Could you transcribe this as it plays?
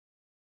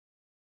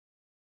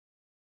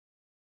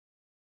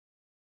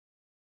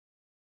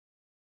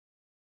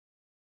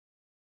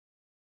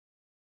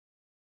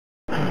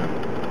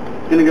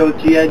gonna go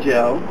with G.I.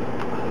 Joe.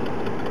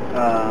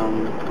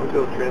 I'll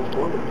go with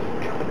Transformers.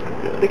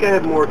 I think I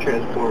have more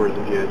Transformers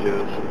than G.I.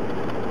 Joes.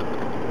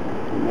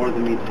 More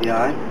than meets the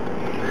eye.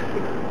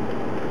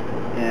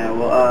 Yeah,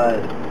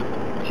 well,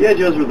 G.I.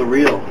 Joes were the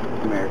real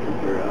American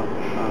hero.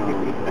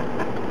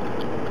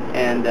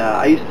 And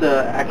I used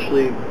to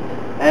actually,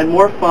 I had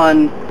more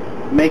fun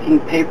making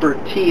paper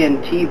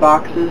TNT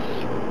boxes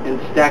and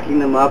stacking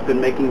them up and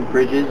making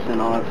bridges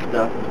and all that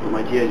stuff for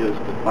my G.I. Joes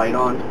to fight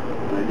on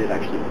than I did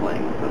actually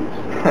playing with them.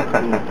 So,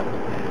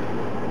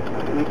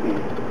 it makes me a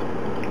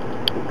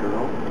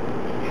girl.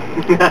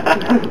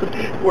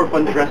 More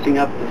fun dressing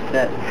up the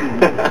set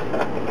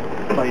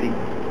and fighting.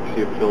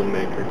 See a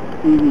filmmaker.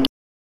 Mm-hmm.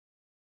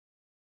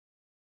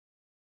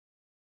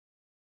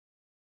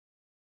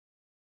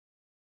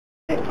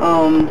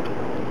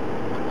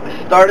 I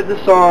started the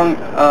song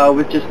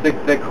with just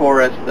the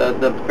chorus,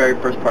 the very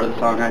first part of the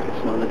song, I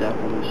could smell the death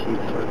on the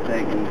sheets sort of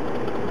thing, and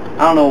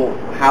I don't know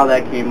how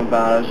that came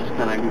about. I was just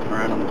kind of goofing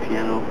around on the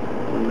piano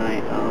one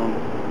night,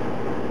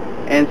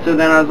 and so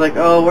then I was like,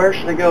 oh, where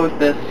should I go with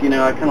this? You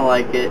know, I kind of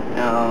like it,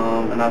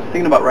 and I was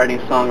thinking about writing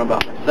a song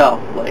about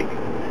myself, like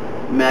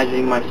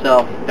imagining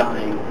myself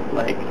dying.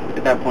 Like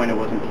at that point it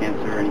wasn't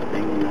cancer or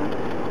anything, you know.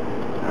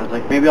 I was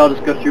like, maybe I'll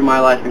just go through my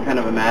life and kind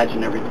of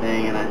imagine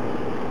everything, and I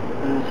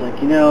was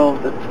like, you know,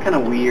 that's kind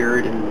of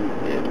weird, and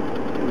it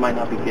might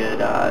not be good.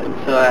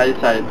 So I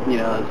decided, you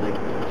know, I was like,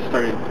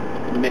 started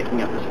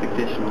making up this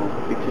fictitious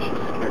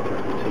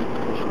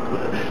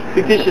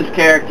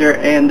character,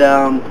 and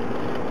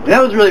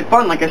that was really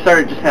fun. Like I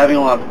started just having a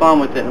lot of fun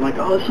with it. I'm like,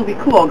 oh, this will be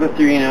cool. I'll go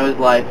through, you know, his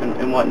life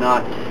and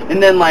whatnot. And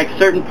then like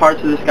certain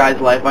parts of this guy's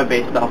life I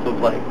based off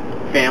of like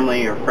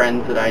family or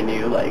friends that I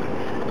knew, like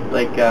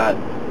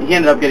he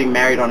ended up getting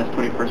married on his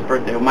 21st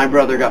birthday. Well, my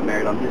brother got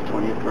married on his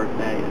 20th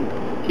birthday, and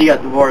he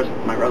got divorced.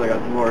 My brother got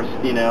divorced.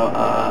 You know,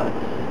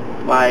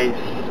 my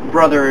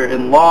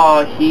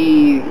brother-in-law,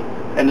 he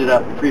ended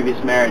up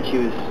previous marriage. He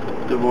was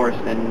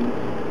divorced, and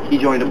he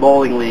joined a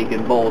bowling league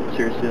and bowled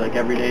seriously like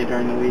every day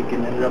during the week,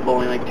 and ended up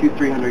bowling like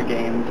 200-300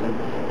 games, and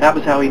that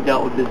was how he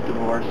dealt with his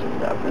divorce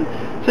and stuff. And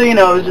so, you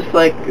know, it was just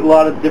like a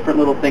lot of different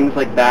little things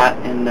like that.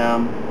 And I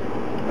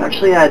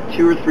actually had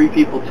 2 or 3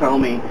 people tell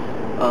me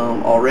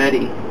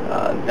already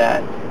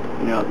that,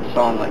 you know, the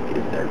song like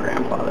is their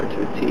grandfather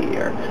to a T.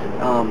 Or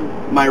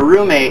my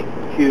roommate,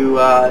 who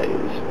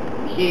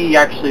he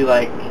actually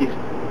like he's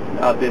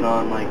been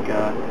on like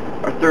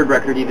our 3rd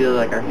record. He did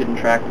like our hidden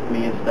track with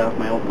me and stuff.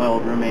 My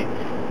old roommate.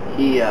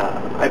 He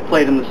I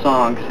played him the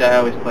song because I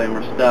always play him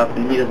our stuff,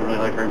 and he doesn't really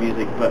like our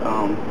music, but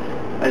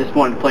I just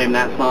wanted to play him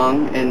that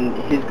song. And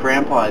his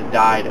grandpa had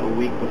died a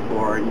week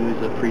before, and he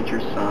was a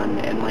preacher's son,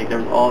 and like there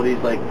was all these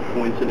like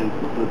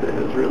coincidences with it.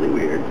 It was really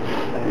weird.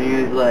 And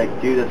he was like,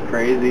 dude, that's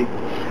crazy.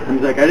 And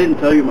he's like, I didn't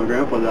tell you my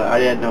grandpa died. I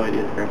had no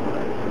idea his grandpa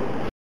died.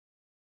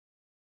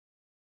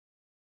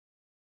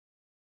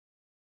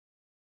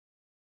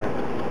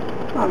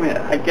 I mean,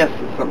 I guess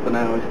it's something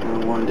I always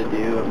kind of wanted to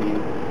do. I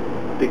mean,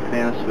 big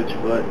fan of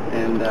Switchfoot,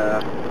 and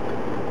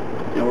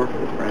you know, work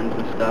with friends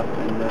and stuff.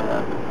 And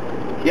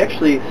he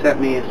actually sent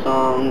me a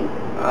song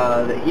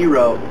that he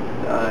wrote. He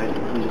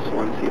just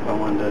wanted to see if I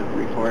wanted to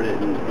record it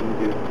and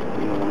do,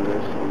 you know, one of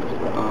their songs.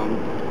 But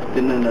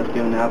didn't end up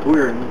doing that. But we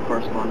were in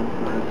correspondence,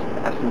 and I just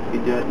asked him if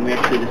he'd do it. And we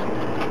actually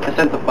I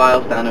sent the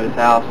files down to his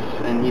house,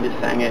 and he just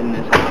sang it in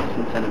his house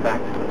and sent it back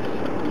to us. So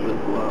it was really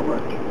cool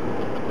artwork.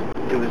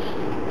 It was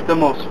the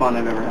most fun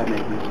I've ever had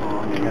making a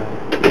song. And,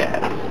 yeah,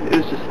 it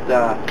was just,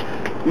 I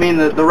mean,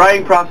 the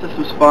writing process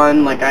was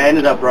fun. Like, I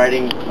ended up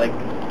writing, like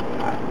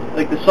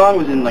the song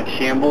was in, like,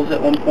 shambles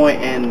at one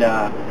point, and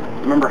I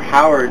remember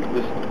Howard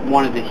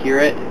wanted to hear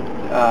it,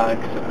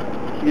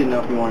 because he didn't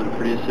know if he wanted to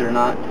produce it or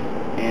not,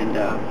 and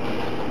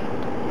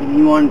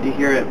he wanted to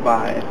hear it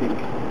by, I think,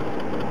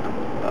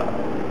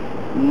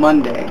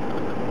 Monday.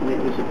 And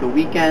it was like the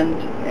weekend,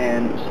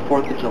 and it was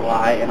 4th of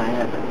July, and I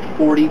had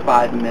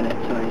 45 minutes,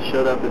 and I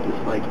showed up at this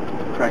like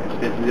practice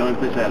space. It was the only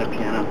place I had a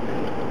piano.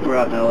 We were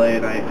out in LA,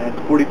 and I had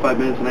 45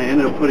 minutes, and I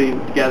ended up putting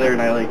it together.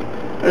 And I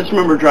just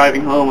remember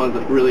driving home. I was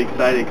like really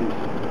excited because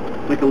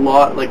like a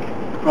lot, like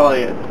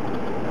probably I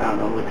don't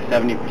know, like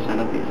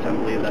 70% of the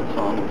assembly of that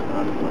song was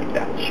done in like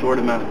that short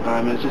amount of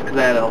time. And it's just because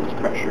I had all this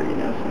pressure, you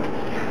know. So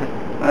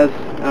I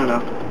don't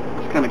know.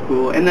 It's kind of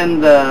cool. And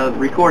then the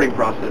recording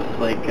process,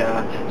 like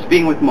just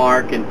being with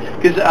Mark, and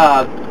because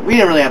we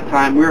didn't really have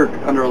time. We were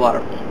under a lot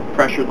of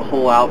pressure the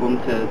whole album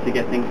to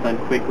get things done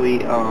quickly.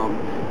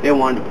 They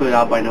wanted to put it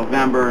out by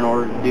November. In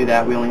order to do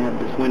that, we only had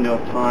this window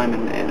of time,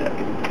 and ended up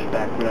getting pushed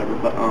back, whatever.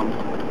 But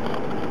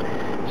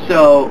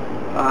so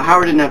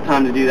Howard didn't have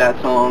time to do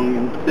that song,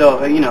 and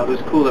so you know, it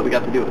was cool that we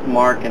got to do it with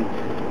Mark. And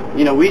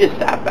you know, we just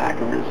sat back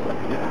and we're just like,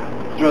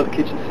 yeah, throw the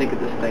kitchen sink at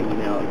this thing, you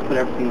know, like put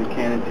everything we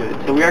can into it.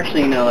 So we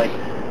actually, you know, like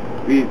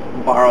we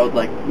borrowed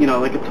like, you know,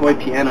 like a toy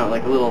piano,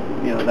 like a little,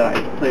 you know, that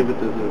I played with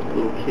as a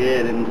little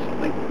kid, and just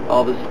like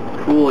all this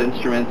cool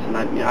instruments. And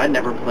I'd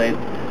never played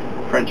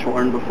French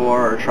horn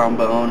before, or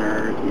trombone,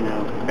 or you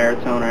know,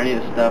 baritone, or any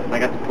of this stuff. And I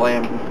got to play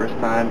them for the first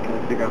time, kind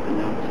of figure out the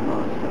notes and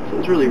all that stuff. So it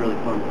was really, really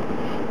fun.